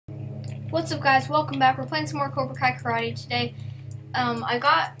What's up, guys? Welcome back. We're playing some more Cobra Kai Karate today. I've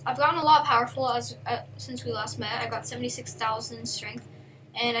gotten a lot powerful since we last met. I got 76,000 strength,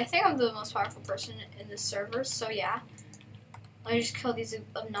 and I think I'm the most powerful person in this server. So yeah, let me just kill these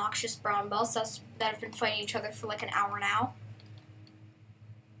obnoxious brown belts that have been fighting each other for like an hour now.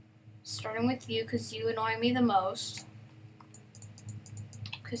 Starting with you, cause you annoy me the most.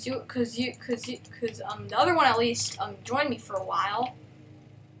 Cause the other one at least joined me for a while.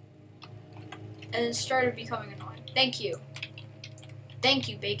 And it started becoming annoying. Thank you. Thank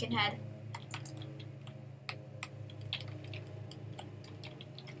you, Baconhead.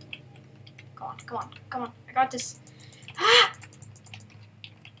 Come on, come on, come on. I got this. Ah!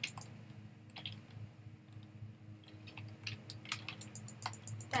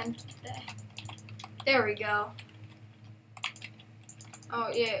 There we go. Oh,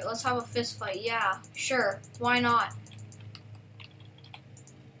 yeah, let's have a fist fight. Yeah, sure. Why not?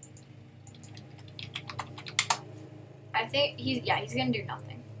 I think he's gonna do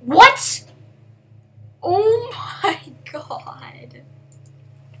nothing. What? Oh my god.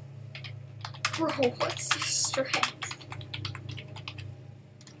 Bro, what's your strength?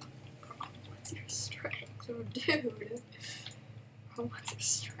 Bro, what's your strength? Oh, dude. Bro, what's your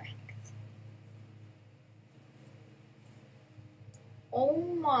strength? Oh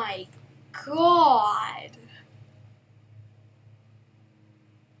my god.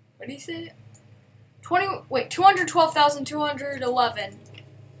 What do you say? 212,211.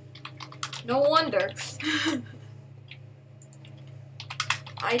 No wonder.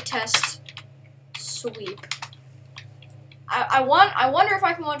 I test sweep. I wonder if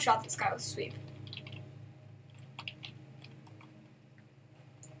I can one-shot this guy with sweep.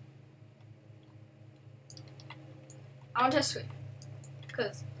 I want to test sweep.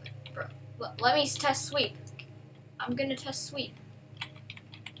 Cause, bro, let me test sweep. I'm gonna test sweep.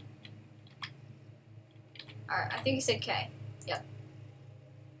 Alright, I think he said K. Yep.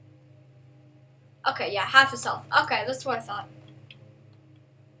 Okay, yeah, half his health. Okay, that's what I thought.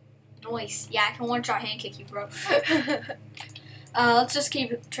 Nice. Yeah, I can one-shot hand kick you, bro. Let's just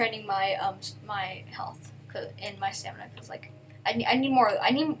keep training my my health and my stamina, cause like I need more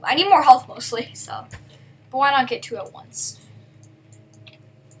health mostly. So, but why not get two at once?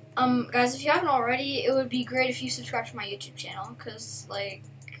 Guys, if you haven't already, it would be great if you subscribe to my YouTube channel, cause like,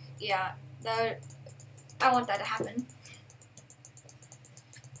 yeah, I want that to happen,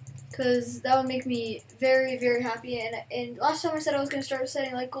 because that would make me very, very happy. And last time I said I was going to start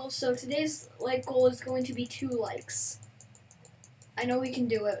setting like goals, so today's like goal is going to be 2 likes. I know we can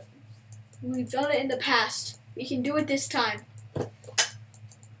do it. We've done it in the past. We can do it this time.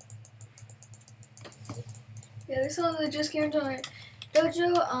 Yeah, there's someone that just came into my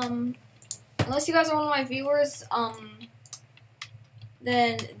dojo. Unless you guys are one of my viewers,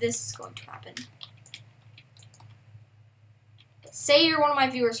 then this is going to happen. Say you're one of my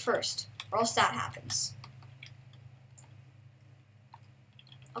viewers first, or else that happens.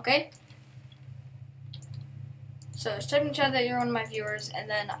 Okay? So just type in chat that you're one of my viewers, and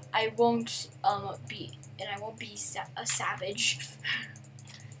then I won't be a savage.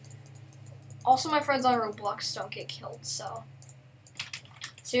 Also, my friends on Roblox don't get killed, so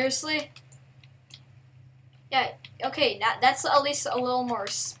seriously? Yeah, okay, that's at least a little more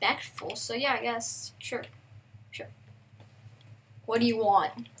respectful, so yeah, I guess, sure. What do you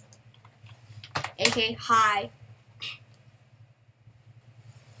want? AK, hi.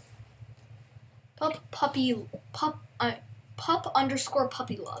 Pup underscore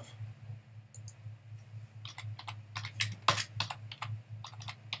puppy love.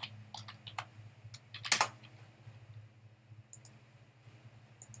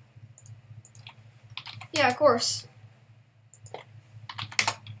 Yeah, of course.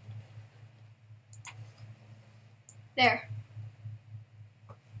 There.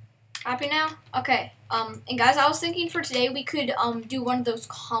 Happy now? Okay. And guys, I was thinking for today we could do one of those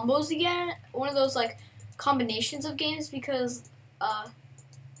combos again, one of those like combinations of games, because I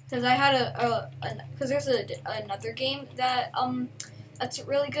had because there's another game that that's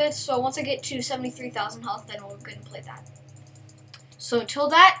really good. So once I get to 73,000 health, then we're gonna play that. So until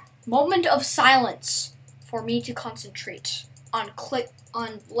that, moment of silence for me to concentrate on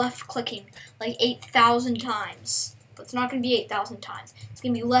left clicking like 8,000 times. But it's not going to be 8,000 times. It's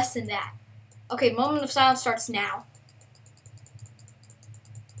going to be less than that. Okay, moment of silence starts now.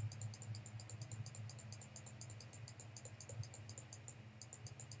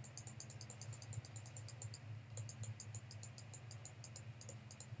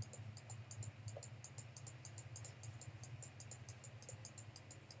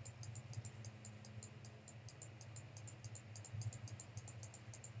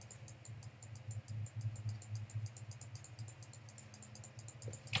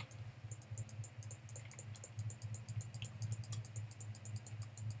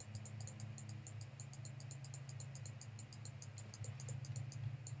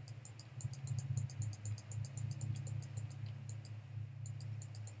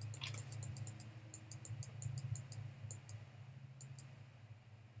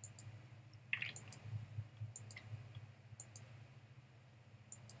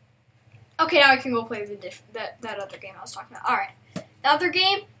 Okay, now I can go play that other game I was talking about. Alright. The other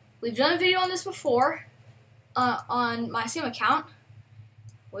game, we've done a video on this before. On my same account.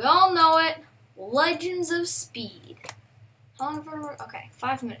 We all know it. Legends of Speed. How long have I... Okay,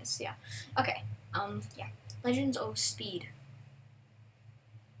 5 minutes, yeah. Okay, yeah. Legends of Speed.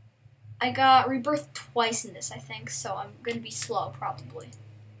 I got rebirth twice in this, I think, so I'm gonna be slow, probably.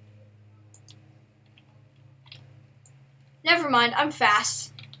 Never mind, I'm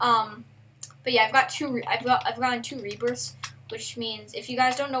fast. But yeah, I've gotten 2 rebirths, which means if you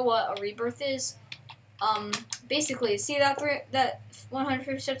guys don't know what a rebirth is, basically, see that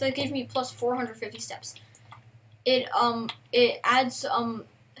 150 steps that gave me plus 450 steps. It adds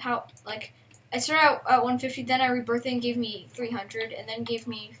how like I started out at 150, then I rebirthed and gave me 300, and then gave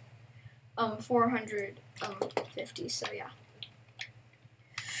me 450. So yeah.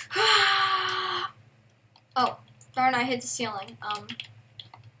 Oh darn! I hit the ceiling.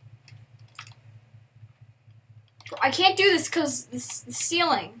 I can't do this because the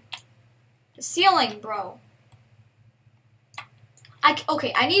ceiling. The ceiling, bro.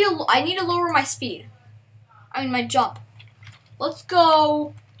 Okay. I need to lower my speed. I mean my jump. Let's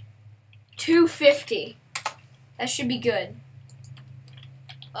go 250. That should be good.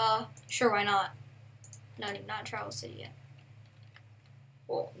 Sure, why not? No, not Travel City yet.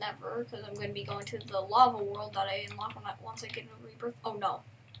 Well, never, because I'm gonna be going to the lava world that I unlock once I get a rebirth. Oh no!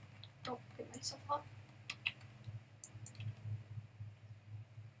 Don't get myself up.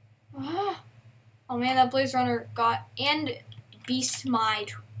 Oh man, that Blaze Runner got and Beast My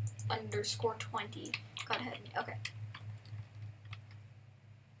 _20 got ahead of me. Okay.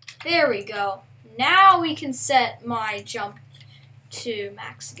 There we go. Now we can set my jump to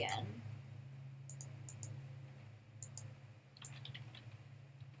max again.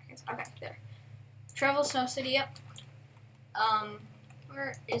 Okay, there. Travel Snow City, yep.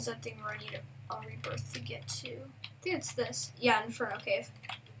 Where is that thing where I need a rebirth to get to? I think it's this. Yeah, Inferno Cave.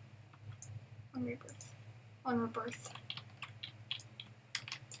 One rebirth. One rebirth.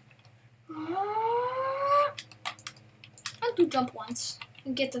 I'll do jump once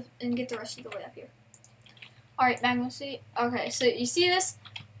and get the rest of the way up here. Alright, Magma City. Okay, so you see this?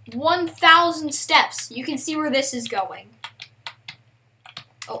 1,000 steps. You can see where this is going.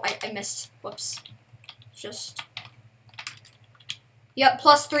 Oh, I missed. Whoops. Just. Yep,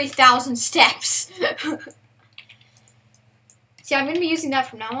 plus 3,000 steps. See, I'm going to be using that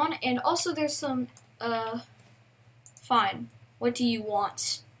from now on. And also there's some, fine. What do you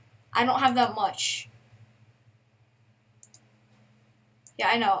want? I don't have that much. Yeah,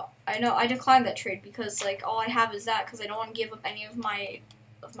 I know. I declined that trade because, like, all I have is that because I don't want to give up any of my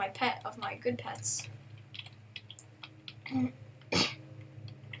good pets.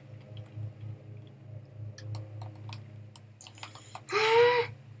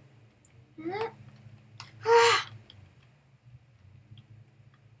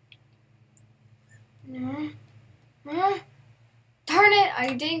 Darn it!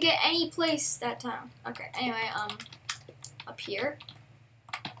 I didn't get any place that time. Okay, anyway, up here.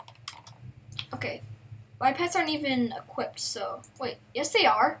 Okay, my pets aren't even equipped, so wait, yes they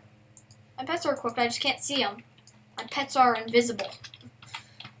are. My pets are equipped, I just can't see them. My pets are invisible.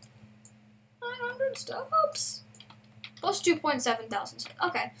 900 stops. Plus 2.7 thousand.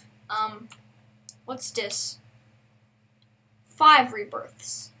 Okay, what's this? 5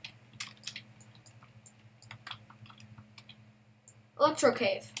 rebirths. Electro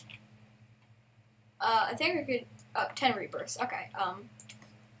Cave. I think I could 10 rebirths. Okay.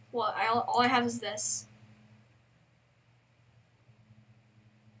 Well, all I have is this.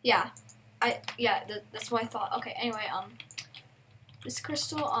 Yeah. That's what I thought. Okay. Anyway, this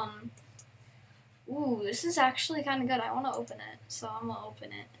crystal. Ooh, this is actually kind of good. I want to open it, so I'm gonna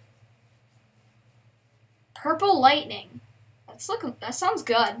open it. Purple lightning. That sounds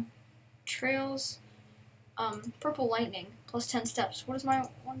good. Trails. Purple lightning plus 10 steps. What does my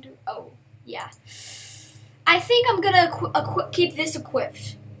one do? Oh, yeah. I think I'm gonna keep this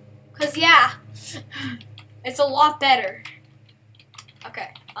equipped. Cause yeah, it's a lot better. Okay.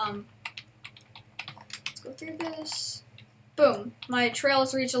 Let's go through this. Boom. My trail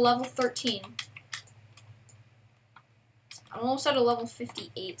has reached a level 13. I'm almost at a level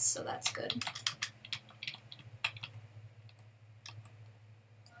 58, so that's good.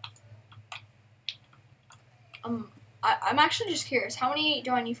 I'm actually just curious. How many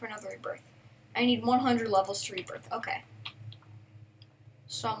do I need for another rebirth? I need 100 levels to rebirth. Okay.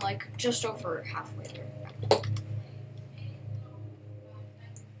 So I'm like just over halfway there.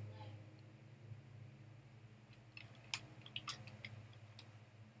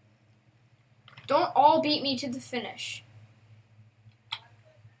 Don't all beat me to the finish.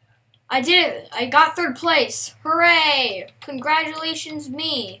 I did it. I got 3rd place. Hooray! Congratulations,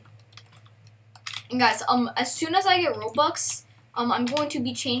 me. And guys, as soon as I get Robux, I'm going to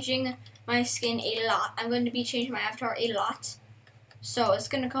be changing my skin a lot. I'm going to be changing my avatar a lot. So it's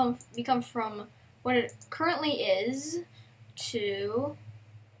going to become from what it currently is to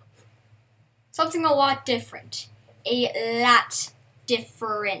something a lot different. A lot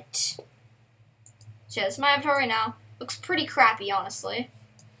different. So that's my avatar right now. Looks pretty crappy, honestly.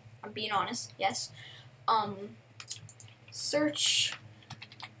 I'm being honest, yes. Search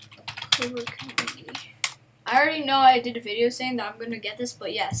Cobra community. I already know I did a video saying that I'm going to get this,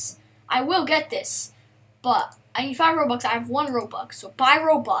 but yes, I will get this. But I need 5 Robux. I have 1 Robux, so buy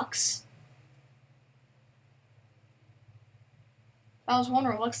Robux. That was 1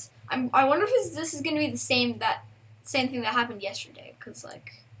 Robux. I wonder if this is going to be the same thing that happened yesterday, because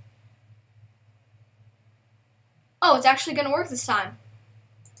like, oh, it's actually going to work this time.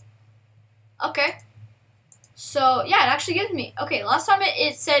 Okay. So yeah, it actually gives me. Okay, last time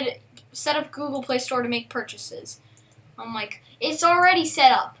it said set up Google Play Store to make purchases. I'm like, it's already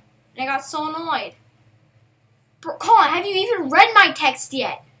set up, and I got so annoyed. Bro, Colin, have you even read my text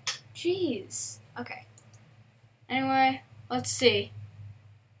yet? Jeez. Okay. Anyway, let's see.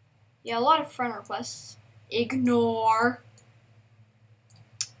 Yeah, a lot of friend requests. Ignore.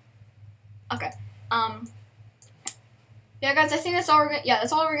 Okay. Yeah, guys, I think that's all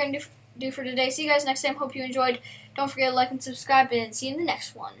we're gonna do for today. See you guys next time. Hope you enjoyed. Don't forget to like and subscribe, and see you in the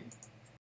next one.